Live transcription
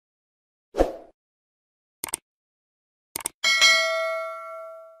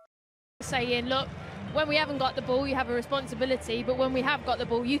Saying, look, when we haven't got the ball, you have a responsibility, but when we have got the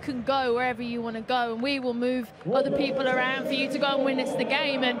ball, you can go wherever you want to go, and we will move other people around for you to go and win us the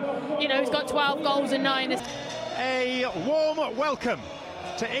game. And, you know, he's got 12 goals and 9 assists. A warm welcome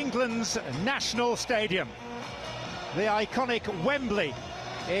to England's National Stadium, the iconic Wembley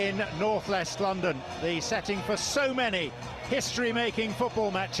in northwest London, the setting for so many history-making football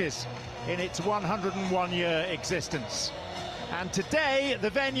matches in its 101-year existence. And today, the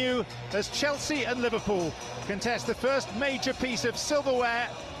venue as Chelsea and Liverpool contest the first major piece of silverware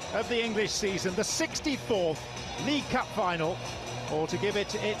of the English season, the 64th League Cup final, or to give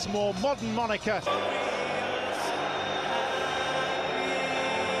it its more modern moniker,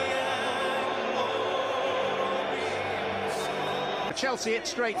 Chelsea, it's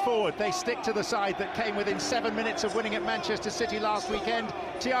straightforward. They stick to the side that came within 7 minutes of winning at Manchester City last weekend.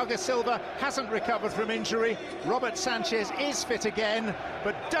 Thiago Silva hasn't recovered from injury. Robert Sanchez is fit again,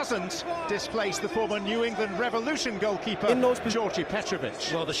 but doesn't displace the former New England Revolution goalkeeper, Georgi Petrovic.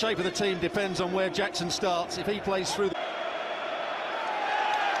 Well, the shape of the team depends on where Jackson starts. If he plays through...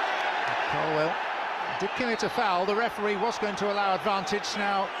 Colwell did commit a foul. The referee was going to allow advantage.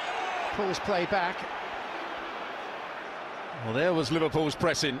 Now pulls play back. Well, there was Liverpool's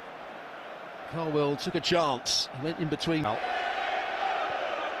pressing. Colwell took a chance. He went in between. Cut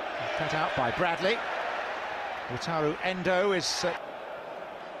out by Bradley. Wataru Endo is...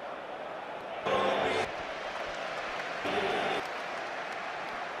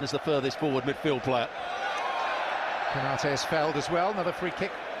 As the furthest forward midfield player. Konate has failed as well. Another free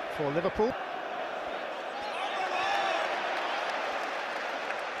kick for Liverpool.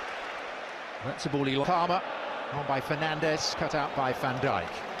 That's a ball he... Palmer. On by Fernandes, cut out by Van Dijk.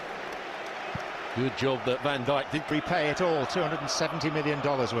 Good job that Van Dijk did repay it all, $270 million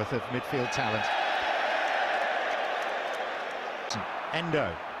worth of midfield talent.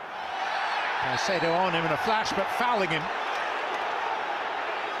 Endo. Caicedo on him in a flash, but fouling him.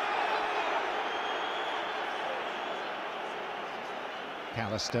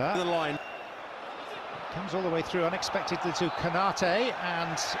 McAllister. The line. Comes all the way through unexpectedly to Konate,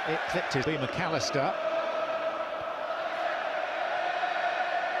 and it clipped his McAllister.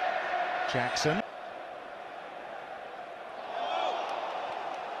 Jackson.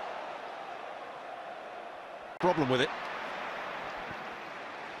 Problem with it.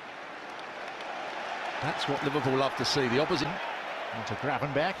 That's what Liverpool love to see, the opposite. Onto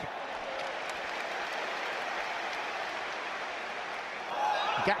Gravenberch.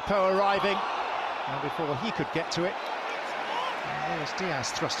 Gakpo arriving, and before he could get to it, Luis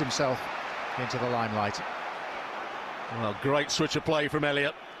Diaz thrust himself into the limelight. Well, great switch of play from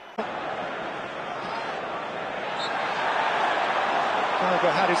Elliott.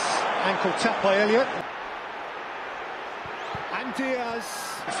 Gallagher had his ankle tapped by Elliott. And Diaz.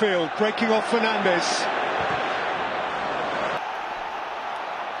 Field breaking off Fernandes.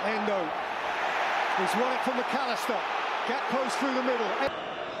 Endo. He's won it from McAllister. Gakpo's through the middle.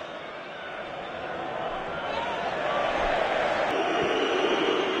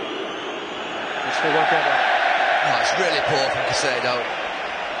 They won't get that. No, it's really poor from Caicedo.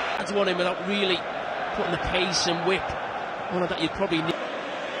 That's one him without really putting the pace and whip. One of that you'd probably need.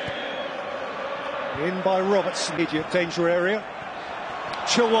 In by Roberts, immediate danger area.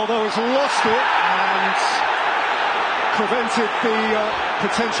 Chilwell though has lost it and prevented the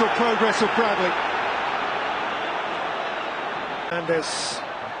potential progress of Bradley. And there's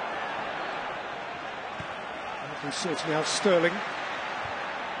sorting out Sterling.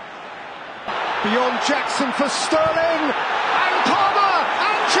 Beyond Jackson for Sterling, and Palmer,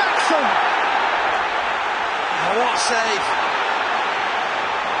 and Jackson. Oh, what a save!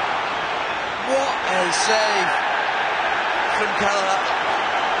 What a save from Kelleher.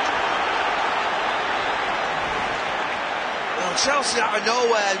 Well, Chelsea out of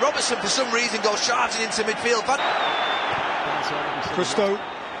nowhere. Robertson, for some reason, goes charging into midfield. Christo.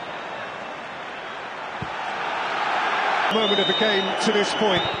 Moment of the game to this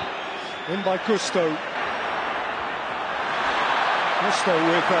point. In by Gusto. Gusto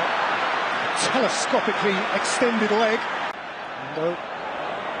with a telescopically extended leg. No.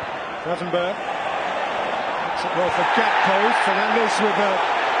 Gravenberch. It's it well for Gakpo. Fernandes with a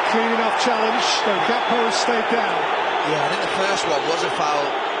clean enough challenge. So Gakpo has stayed down. Yeah, I think the first one was a foul.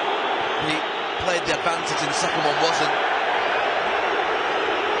 He played the advantage and the second one wasn't.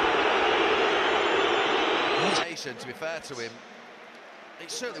 To be fair to him, it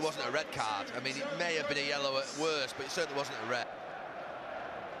certainly wasn't a red card. I mean, it may have been a yellow at worst, but it certainly wasn't a red.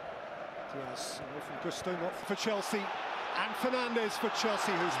 Diaz away from Gusto, not for Chelsea, and Fernandes for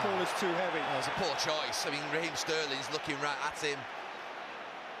Chelsea, whose ball is too heavy. It was a poor choice. I mean, Raheem Sterling's looking right at him.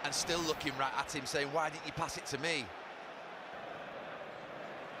 and still looking right at him, saying, why didn't you pass it to me?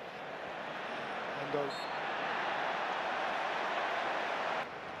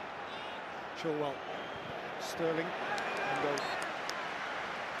 Chilwell, Sterling,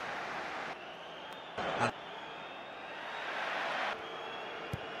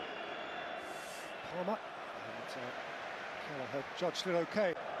 Palmer, and Kelleher judged it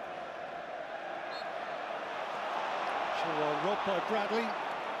okay. Chilwell robbed by Bradley.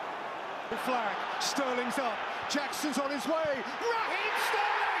 Flag, Sterling's up, Jackson's on his way, Raheem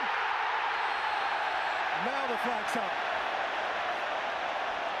Sterling! Now the flag's up.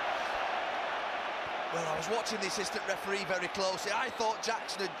 Well, I was watching the assistant referee very closely. I thought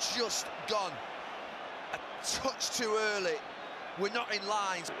Jackson had just gone a touch too early. We're not in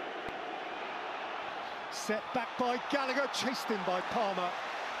lines. Set back by Gallagher, chased in by Palmer.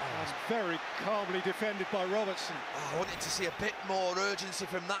 And very calmly defended by Robertson. Oh, I wanted to see a bit more urgency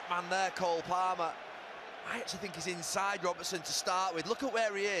from that man there, Cole Palmer. I actually think he's inside Robertson to start with. Look at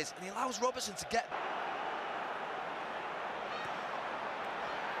where he is, and he allows Robertson to get...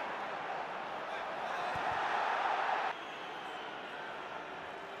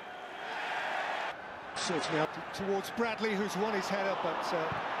 Sorting out towards Bradley, who's won his header, but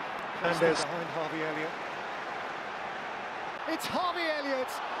Mendes behind Harvey Elliott. It's Harvey Elliott,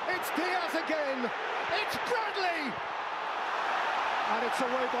 it's Diaz again, it's Bradley! And it's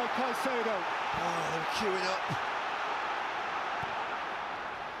away by Caicedo. Oh, they're queuing up.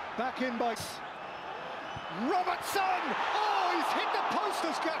 Back in by Robertson! Oh, he's hit the post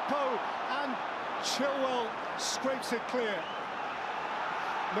as Gakpo, and Chilwell scrapes it clear.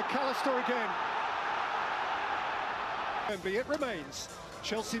 McAllister again. It remains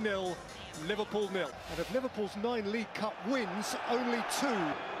Chelsea 0, Liverpool 0. And of Liverpool's 9 League Cup wins, only 2.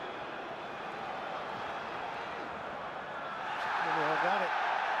 Ran it.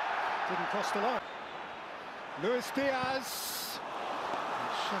 Didn't cross the line. Luis Diaz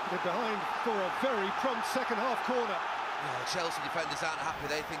shepherded behind for a very prompt second-half corner. Oh, Chelsea defenders aren't happy.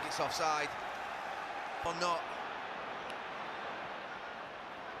 They think it's offside or not.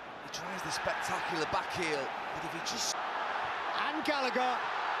 He tries the spectacular back heel, but if he just... And Gallagher,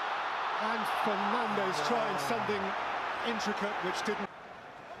 and Fernandes trying something intricate which didn't.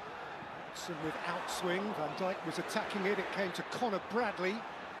 With outswing, Van Dijk was attacking it, it came to Connor Bradley.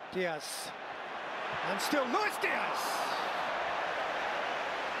 Diaz, and still Luis Diaz!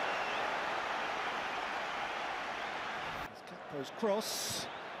 Gakpo's cross,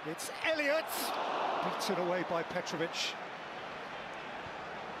 it's Elliott, beaten away by Petrovic.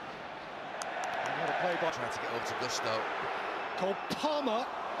 Another play by... Trying to get over to Gusto. Cole Palmer.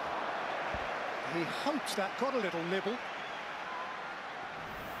 He hopes that got a little nibble.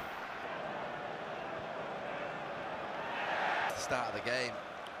 Start of the game.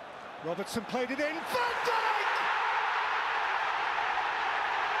 Robertson played it in. Van Dijk!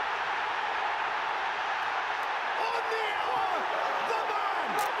 On the hour, the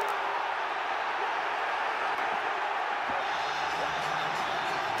man!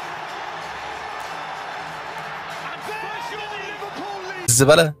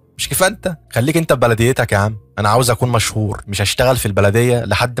 الزبالة مش كفاية انت خليك انت ببلديتك يا عم. انا عاوز اكون مشهور، مش هشتغل في البلدية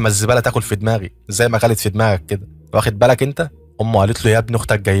لحد ما الزبالة تاكل في دماغي زي ما غلت في دماغك كده. واخد بالك انت؟ امه قالت له يا ابن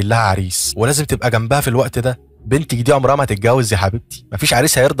اختك جاي لها عريس ولازم تبقى جنبها في الوقت ده. بنتك دي عمرها ما هتتجوز يا حبيبتي، مفيش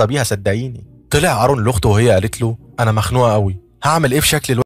عريس هيرضى بيها صدقيني. طلع ارون لاخته وهي قالت له انا مخنوقه قوي، هعمل ايه في شكل